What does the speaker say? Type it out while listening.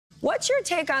What's your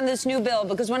take on this new bill?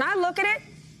 Because when I look at it,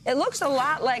 it looks a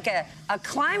lot like a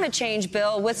climate change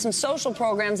bill with some social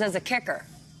programs as a kicker.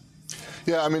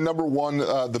 Yeah, I mean, number one,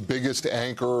 the biggest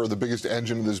anchor or the biggest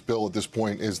engine of this bill at this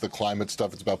point is the climate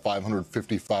stuff. It's about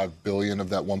 $555 billion of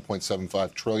that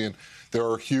 $1.75 trillion. There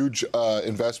are huge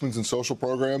investments in social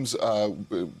programs,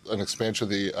 an expansion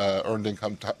of the earned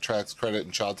income tax credit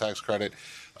and child tax credit.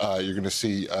 You're going to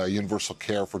see universal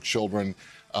care for children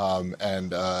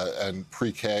and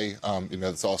pre-K.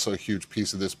 That's also a huge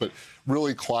piece of this. But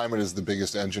really, climate is the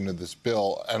biggest engine of this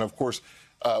bill. And of course,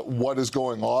 what is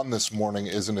going on this morning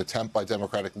is an attempt by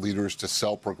Democratic leaders to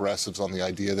sell progressives on the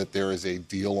idea that there is a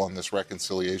deal on this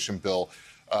reconciliation bill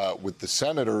with the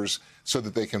senators so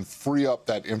that they can free up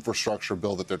that infrastructure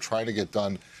bill that they're trying to get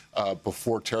done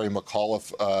before Terry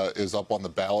McAuliffe is up on the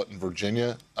ballot in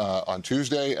Virginia on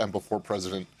Tuesday and before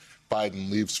President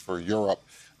Biden leaves for Europe.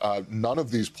 None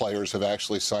of these players have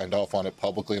actually signed off on it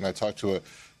publicly, and I talked to a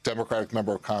Democratic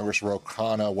member of Congress, Ro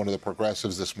Khanna, one of the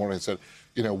progressives this morning, and said,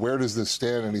 where does this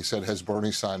stand? And he said, has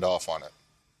Bernie signed off on it?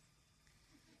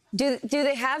 Do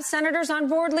they have senators on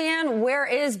board, Leanne? Where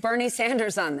is Bernie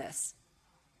Sanders on this?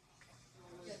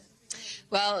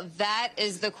 Well, that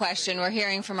is the question. We're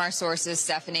hearing from our sources,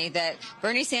 Stephanie, that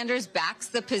Bernie Sanders backs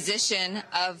the position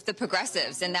of the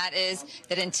progressives, and that is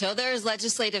that until there is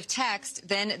legislative text,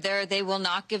 then they will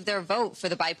not give their vote for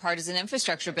the bipartisan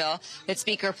infrastructure bill that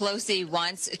Speaker Pelosi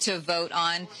wants to vote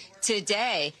on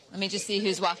today. Let me just see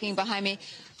who's walking behind me.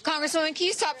 Congresswoman, can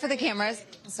you stop for the cameras?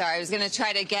 Sorry, I was going to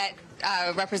try to get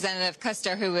Representative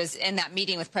Custer, who was in that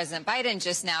meeting with President Biden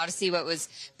just now, to see what was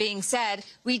being said.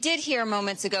 We did hear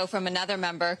moments ago from another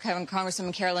member,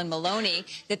 Congresswoman Carolyn Maloney,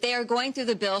 that they are going through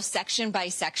the bill section by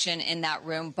section in that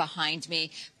room behind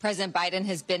me. President Biden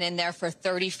has been in there for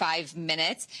 35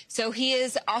 minutes, so he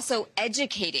is also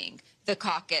educating the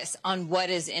caucus on what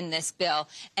is in this bill.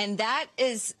 And that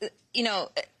is,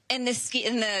 in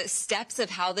the steps of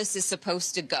how this is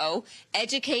supposed to go,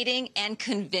 educating and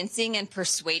convincing and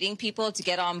persuading people to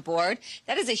get on board,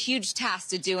 that is a huge task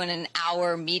to do in an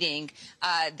hour meeting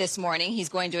this morning. He's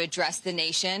going to address the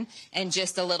nation in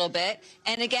just a little bit.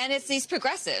 And again, it's these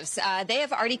progressives. They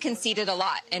have already conceded a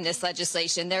lot in this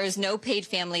legislation. There is no paid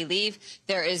family leave.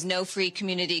 There is no free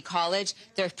community college.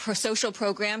 Their social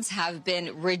programs have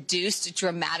been reduced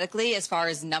dramatically as far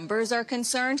as numbers are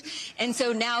concerned. And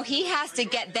so now he has to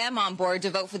get them on board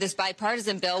to vote for this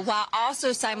bipartisan bill while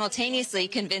also simultaneously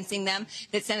convincing them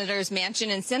that Senators Manchin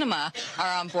and Sinema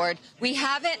are on board. We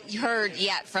haven't heard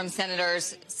yet from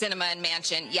Senators Sinema and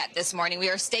Manchin yet this morning. We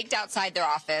are staked outside their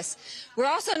office. We're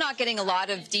also not getting a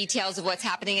lot of details of what's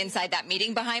happening inside that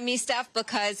meeting behind me, Steph,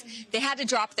 because they had to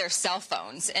drop their cell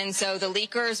phones. And so the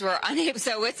leakers were unable.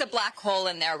 So it's a black hole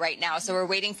in there right now. So we're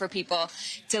waiting for people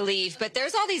to leave. But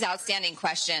there's all these outstanding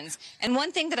questions. And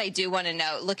one thing that I do want to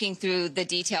note, looking through the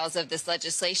details of this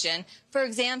legislation, for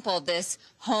example, this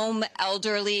home,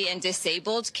 elderly, and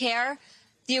disabled care,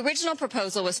 the original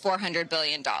proposal was $400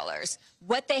 billion.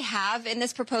 What they have in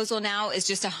this proposal now is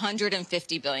just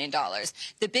 $150 billion.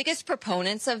 The biggest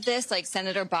proponents of this, like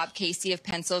Senator Bob Casey of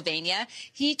Pennsylvania,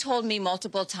 he told me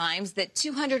multiple times that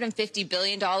 $250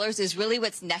 billion is really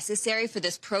what's necessary for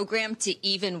this program to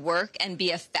even work and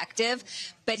be effective.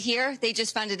 But here, they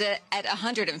just funded it at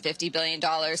 $150 billion.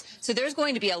 So there's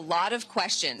going to be a lot of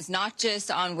questions, not just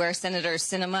on where Senators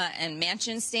Sinema and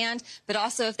Manchin stand, but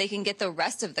also if they can get the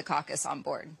rest of the caucus on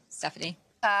board. Stephanie?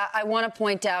 I want to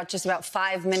point out just about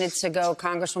 5 minutes ago,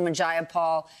 Congresswoman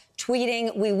Jayapal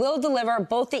tweeting, "We will deliver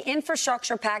both the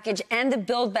infrastructure package and the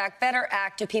Build Back Better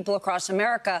Act to people across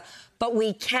America, but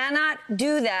we cannot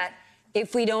do that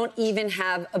if we don't even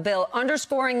have a bill,"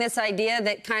 underscoring this idea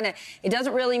that it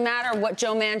doesn't really matter what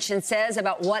Joe Manchin says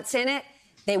about what's in it.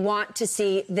 They want to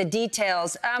see the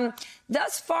details.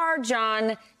 Thus far,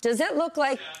 John, does it look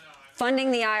like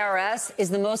funding the IRS is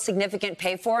the most significant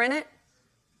pay-for in it?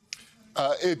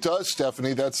 It does,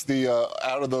 Stephanie. That's the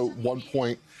out of the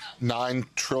 $1.9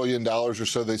 trillion or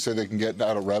so they say they can get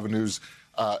out of revenues.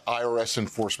 IRS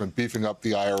enforcement, beefing up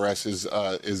the IRS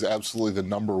is absolutely the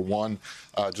number one.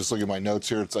 Just look at my notes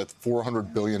here. It's at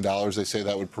 $400 billion. They say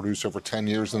that would produce over 10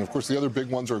 years. And, of course, the other big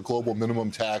ones are a global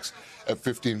minimum tax at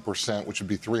 15%, which would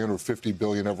be $350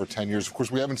 billion over 10 years. Of course,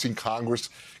 we haven't seen Congress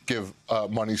give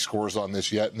money scores on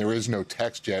this yet, and there is no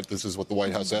text yet. This is what the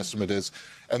White House estimate is.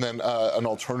 And then an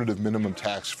alternative minimum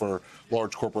tax for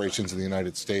large corporations in the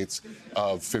United States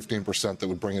of 15% that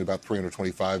would bring in about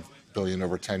 $325 billion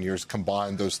over 10 years.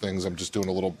 Combine those things, I'm just doing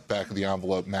a little back of the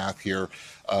envelope math here,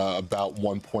 about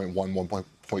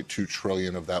 1.2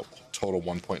 trillion of that total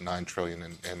 1.9 trillion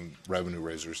in revenue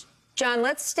raisers. John,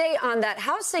 let's stay on that.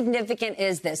 How significant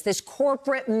is this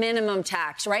corporate minimum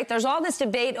tax, right? There's all this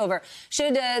debate over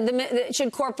should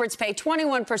corporates pay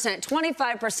 21%,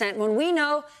 25%, when we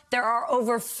know there are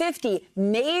over 50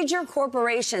 major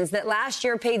corporations that last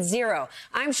year paid zero.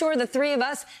 I'm sure the three of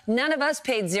us, none of us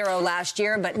paid zero last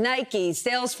year, but Nike,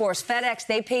 Salesforce, FedEx,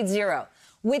 they paid zero.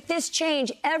 With this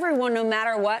change, everyone, no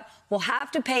matter what, will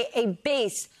have to pay a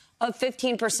base of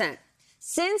 15%.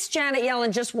 Since Janet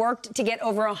Yellen just worked to get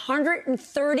over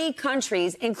 130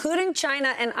 countries, including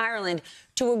China and Ireland,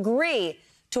 to agree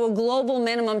to a global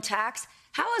minimum tax,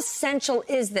 how essential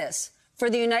is this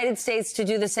for the United States to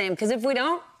do the same? Because if we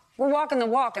don't, we're walking the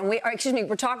walk, and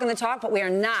we're talking the talk, but we are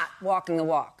not walking the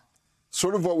walk.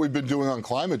 Sort of what we've been doing on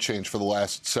climate change for the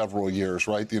last several years,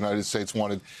 right? The United States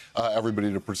wanted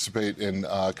everybody to participate in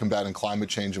combating climate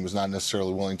change and was not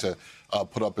necessarily willing to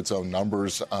put up its own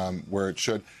numbers where it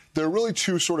should. There are really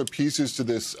two sort of pieces to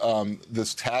this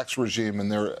this tax regime,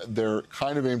 and they're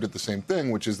kind of aimed at the same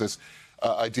thing, which is this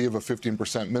idea of a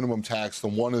 15% minimum tax. The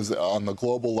one is on the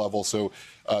global level, so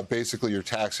basically you're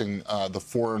taxing the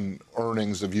foreign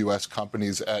earnings of U.S.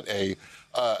 companies at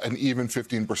an even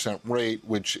 15% rate,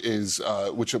 which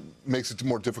makes it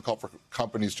more difficult for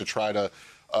companies to try to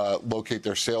locate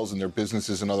their sales and their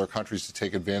businesses in other countries to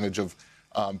take advantage of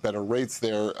better rates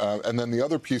there. And then the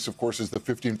other piece, of course, is the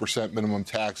 15% minimum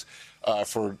tax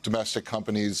for domestic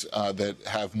companies that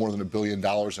have more than $1 billion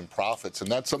in profits. And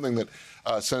that's something that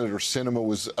Senator Sinema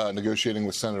was negotiating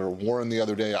with Senator Warren the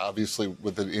other day. Obviously,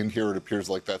 with it in here, it appears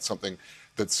like that's something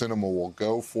that Sinema will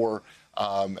go for.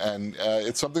 And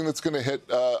it's something that's going to hit,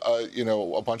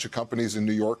 a bunch of companies in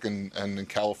New York and in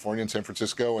California and San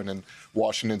Francisco and in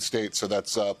Washington State. So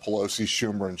that's Pelosi,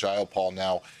 Schumer, and Jayapal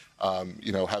now,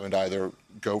 having to either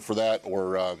go for that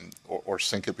or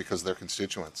sink it because of their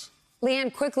constituents.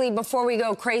 Leanne, quickly, before we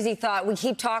go, crazy thought. We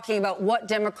keep talking about what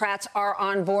Democrats are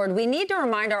on board. We need to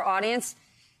remind our audience,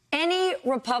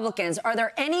 are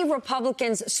there any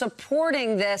Republicans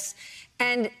supporting this?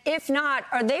 And if not,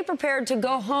 are they prepared to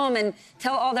go home and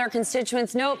tell all their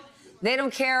constituents, nope, they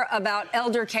don't care about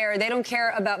elder care, they don't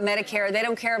care about Medicare, they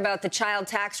don't care about the child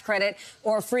tax credit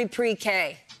or free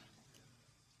pre-K?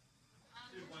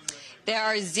 There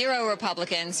are zero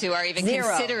Republicans who are even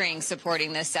considering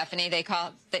supporting this, Stephanie. They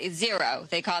call it zero.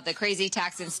 They call it the crazy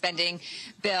tax and spending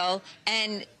bill.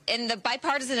 And in the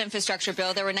bipartisan infrastructure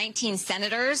bill, there were 19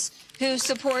 senators who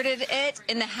supported it.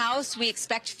 In the House, we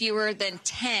expect fewer than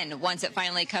 10 once it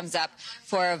finally comes up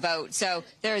for a vote. So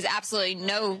there is absolutely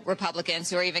no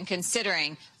Republicans who are even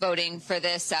considering voting for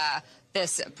this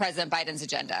President Biden's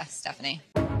agenda, Stephanie.